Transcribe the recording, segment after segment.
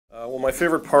Well, my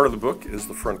favorite part of the book is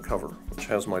the front cover, which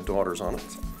has my daughters on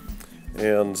it.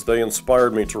 And they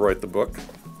inspired me to write the book.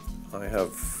 I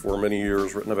have for many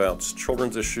years written about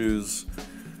children's issues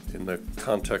in the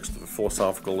context of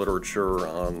philosophical literature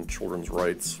on children's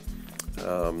rights.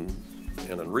 And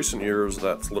in recent years,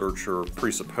 that literature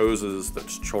presupposes that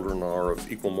children are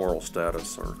of equal moral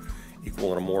status, or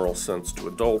equal in a moral sense to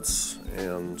adults,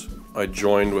 and I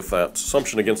joined with that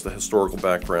assumption against the historical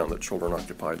background that children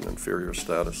occupied an inferior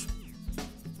status.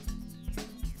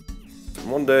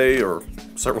 One day, or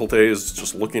several days,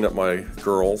 just looking at my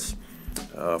girls,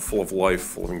 full of life,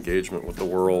 full of engagement with the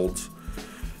world,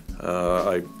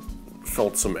 I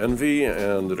felt some envy,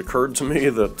 and it occurred to me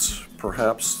that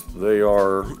perhaps they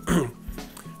are,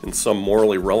 in some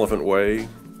morally relevant way,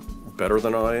 better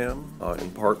than I am,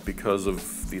 in part because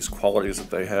of these qualities that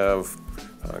they have,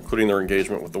 including their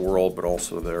engagement with the world, but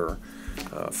also their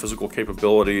physical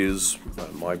capabilities.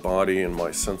 My body and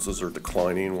my senses are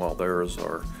declining while theirs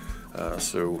are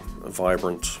so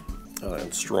vibrant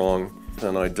and strong.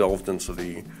 And I delved into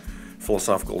the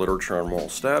philosophical literature on moral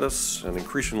status and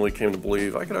increasingly came to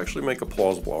believe I could actually make a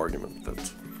plausible argument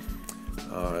that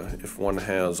if one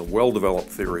has a well-developed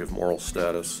theory of moral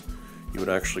status, you would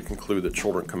actually conclude that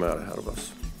children come out ahead of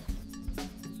us.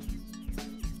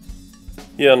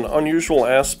 Yeah, an unusual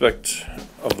aspect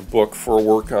of the book for a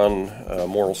work on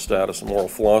moral status and moral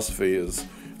philosophy is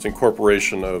its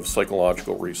incorporation of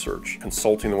psychological research,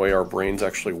 consulting the way our brains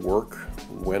actually work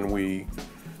when we,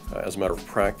 as a matter of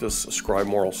practice, ascribe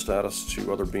moral status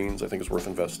to other beings. I think is worth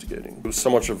investigating. So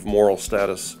much of moral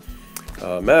status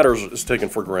matters is taken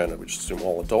for granted. We just assume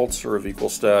all adults are of equal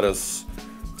status.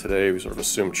 Today we sort of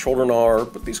assume children are,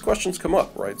 but these questions come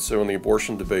up, right? So in the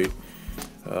abortion debate,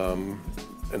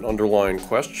 an underlying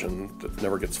question that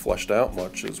never gets fleshed out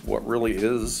much is what really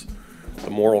is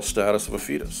the moral status of a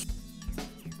fetus?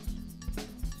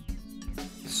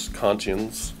 It's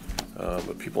Kantians,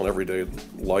 but people in everyday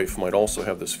life might also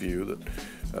have this view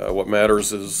that what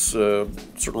matters is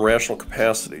certain rational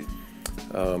capacity.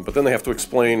 But then they have to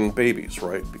explain babies,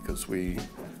 right? Because we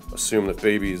assume that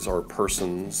babies are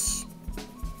persons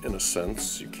in a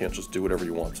sense. You can't just do whatever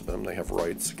you want to them. They have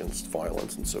rights against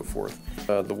violence and so forth.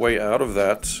 The way out of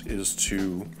that is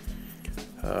to,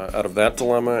 out of that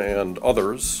dilemma and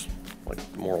others, like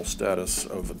the moral status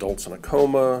of adults in a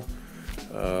coma,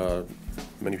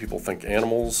 many people think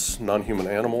animals, non-human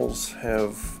animals,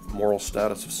 have moral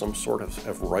status of some sort,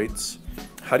 have rights.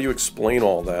 How do you explain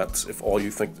all that if all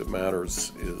you think that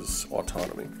matters is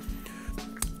autonomy?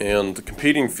 And the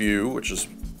competing view, which is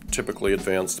typically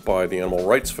advanced by the animal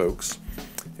rights folks,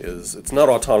 is it's not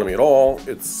autonomy at all,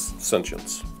 it's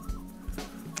sentience.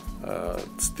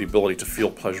 It's the ability to feel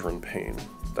pleasure and pain.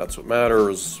 That's what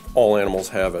matters. All animals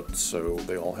have it, so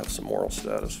they all have some moral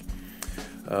status.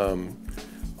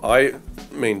 I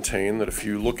maintain that if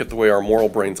you look at the way our moral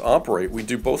brains operate, we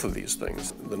do both of these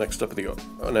things. The next step of the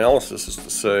analysis is to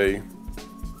say,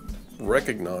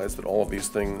 recognize that all of these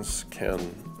things can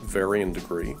vary in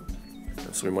degree.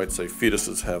 And so we might say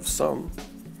fetuses have some,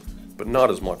 but not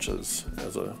as much as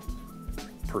a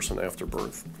person after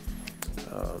birth.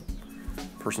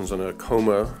 Persons in a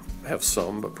coma have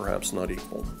some, but perhaps not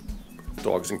equal.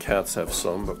 Dogs and cats have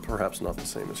some, but perhaps not the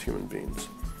same as human beings.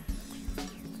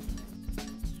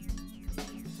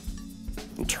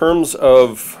 In terms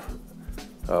of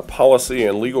policy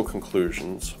and legal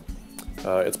conclusions,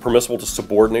 it's permissible to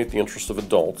subordinate the interests of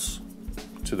adults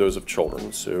to those of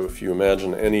children. So if you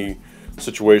imagine any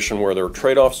situation where there are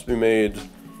trade-offs to be made,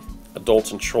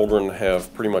 adults and children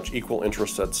have pretty much equal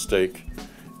interests at stake,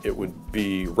 it would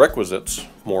be requisite,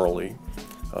 morally,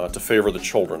 to favor the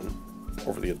children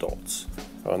over the adults.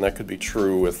 And that could be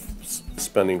true with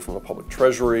spending from the public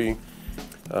treasury,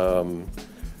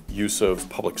 use of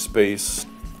public space.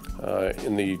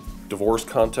 In the divorce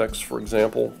context, for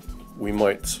example, we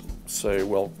might say,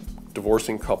 well,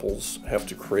 divorcing couples have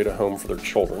to create a home for their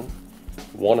children,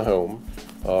 one home,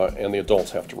 and the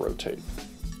adults have to rotate.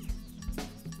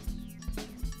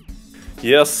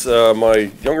 Yes,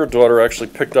 my younger daughter actually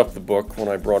picked up the book when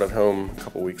I brought it home a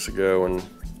couple weeks ago and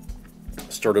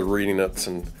started reading it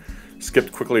and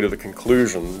skipped quickly to the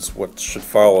conclusions, what should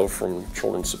follow from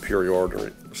children's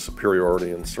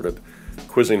superiority, and started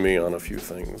quizzing me on a few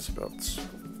things about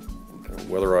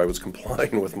whether I was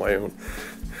complying with my own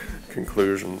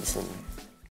conclusions. And